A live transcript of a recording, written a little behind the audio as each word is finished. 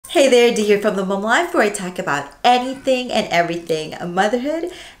Hey there, Dhee here from the Mom Life, where I talk about anything and everything motherhood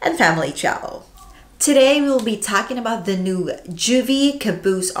and family travel. Today we will be talking about the new JOOVY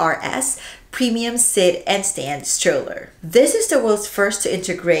CABOOSE RS Premium Sit and Stand Stroller. This is the world's first to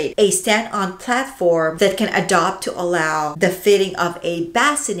integrate a stand-on platform that can adapt to allow the fitting of a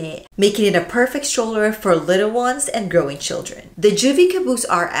bassinet, making it a perfect stroller for little ones and growing children. The JOOVY CABOOSE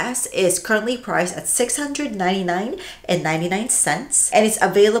RS is currently priced at $699.99 and it's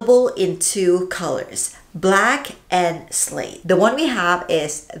available in two colors: black and slate. The one we have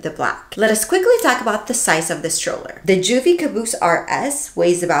is the black. Let us quickly talk about the size of the stroller. The JOOVY CABOOSE RS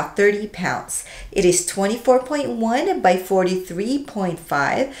weighs about 30 pounds. It is 24.1 by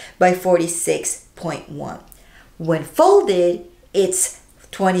 43.5 by 46.1. When folded, it's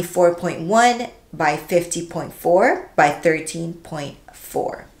 24.1 by 50.4 by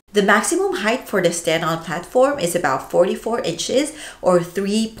 13.4. The maximum height for the stand-on platform is about 44 inches or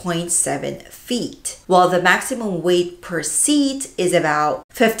 3.7 feet, while the maximum weight per seat is about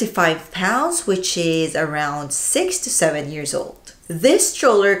 55 pounds, which is around 6 to 7 years old. This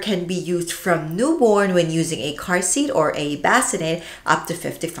stroller can be used from newborn when using a car seat or a bassinet up to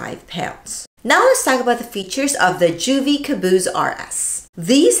 55 pounds. Now let's talk about the features of the JOOVY CABOOSE RS.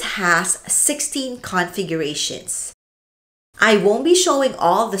 These has 16 configurations. I won't be showing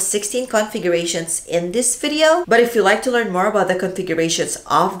all the 16 configurations in this video, but if you'd like to learn more about the configurations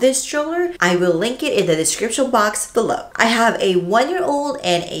of this stroller, I will link it in the description box below. I have a 1-year-old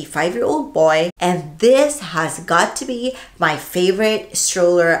and a 5-year-old boy, and this has got to be my favorite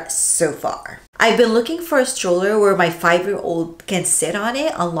stroller so far. I've been looking for a stroller where my 5-year-old can sit on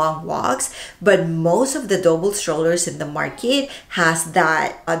it on long walks, but most of the double strollers in the market has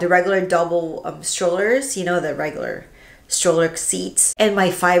that, the regular double strollers, you know, the regular stroller seats, and my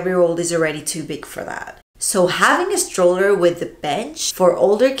 5-year-old is already too big for that. So having a stroller with the bench for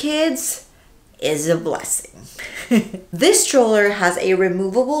older kids is a blessing. This stroller has a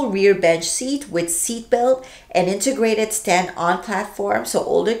removable rear bench seat with seat belt and integrated stand-on platform so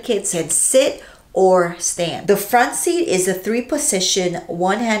older kids can sit or stand. The front seat is a 3-position,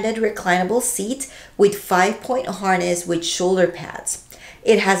 one-handed reclinable seat with 5-point harness with shoulder pads.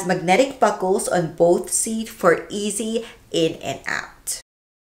 It has magnetic buckles on both seats for easy in and out.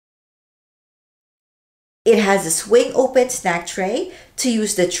 It has a swing open snack tray. To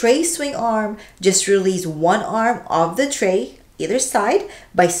use the tray swing arm, just release one arm of the tray either side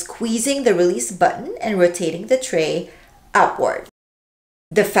by squeezing the release button and rotating the tray upward.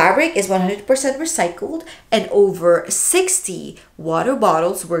 The fabric is 100% recycled, and over 60 water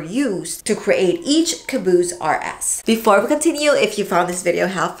bottles were used to create each Caboose RS. Before we continue, if you found this video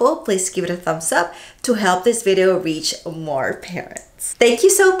helpful, please give it a thumbs up to help this video reach more parents. Thank you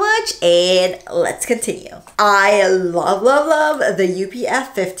so much, and let's continue. I love the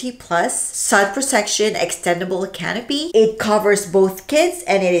UPF 50 Plus Sun Protection Extendable Canopy. It covers both kids,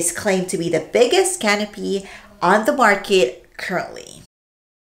 and it is claimed to be the biggest canopy on the market currently.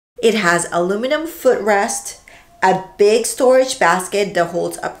 It has aluminum footrest, a big storage basket that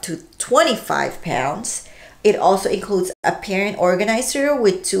holds up to 25 pounds. It also includes a parent organizer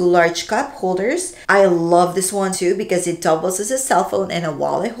with 2 large cup holders. I love this one too because it doubles as a cell phone and a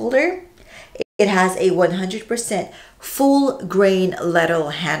wallet holder. It has a 100% full grain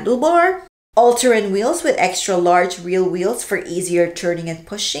leather handlebar, all-terrain wheels with extra large real wheels for easier turning and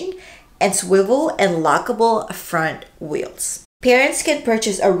pushing, and swivel and lockable front wheels. Parents can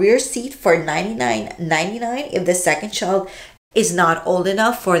purchase a rear seat for $99.99 if the second child is not old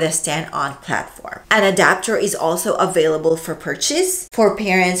enough for the stand-on platform. An adapter is also available for purchase for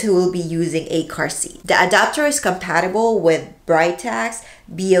parents who will be using a car seat. The adapter is compatible with Britax,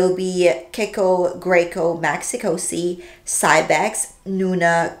 𝐕𝐈𝐃𝐄, Graco, Maxi-Cosi, Cybex,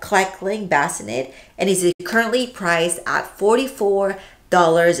 Nuna, Kleckling Bassinet, and is currently priced at $44.99.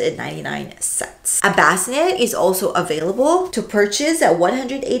 A bassinet is also available to purchase at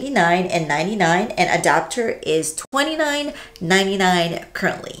 $189.99 and adapter is $29.99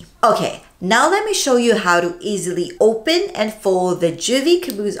 currently. Okay, now let me show you how to easily open and fold the JOOVY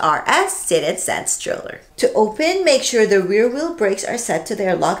CABOOSE RS Sit and Stand Stroller. To open, make sure the rear wheel brakes are set to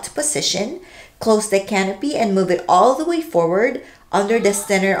their locked position. Close the canopy and move it all the way forward. Under the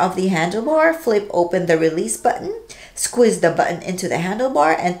center of the handlebar, flip open the release button, squeeze the button into the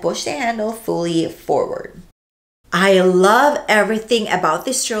handlebar, and push the handle fully forward. I love everything about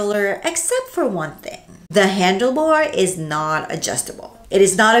this stroller except for one thing. The handlebar is not adjustable. It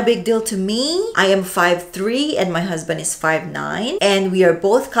is not a big deal to me. I am 5'3" and my husband is 5'9", and we are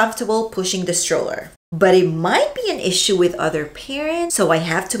both comfortable pushing the stroller. But it might be an issue with other parents, so I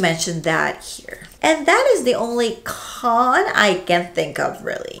have to mention that here. And that is the only con I can think of,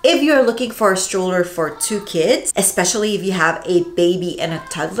 really. If you're looking for a stroller for 2 kids, especially if you have a baby and a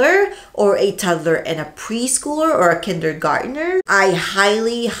toddler, or a toddler and a preschooler or a kindergartner, I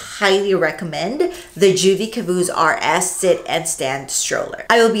highly recommend the JOOVY CABOOSE RS Sit and Stand Stroller.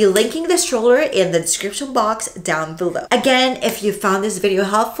 I will be linking the stroller in the description box down below. Again, if you found this video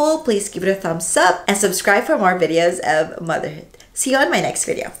helpful, please give it a thumbs up and subscribe for more videos of motherhood. See you on my next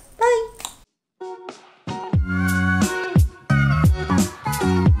video.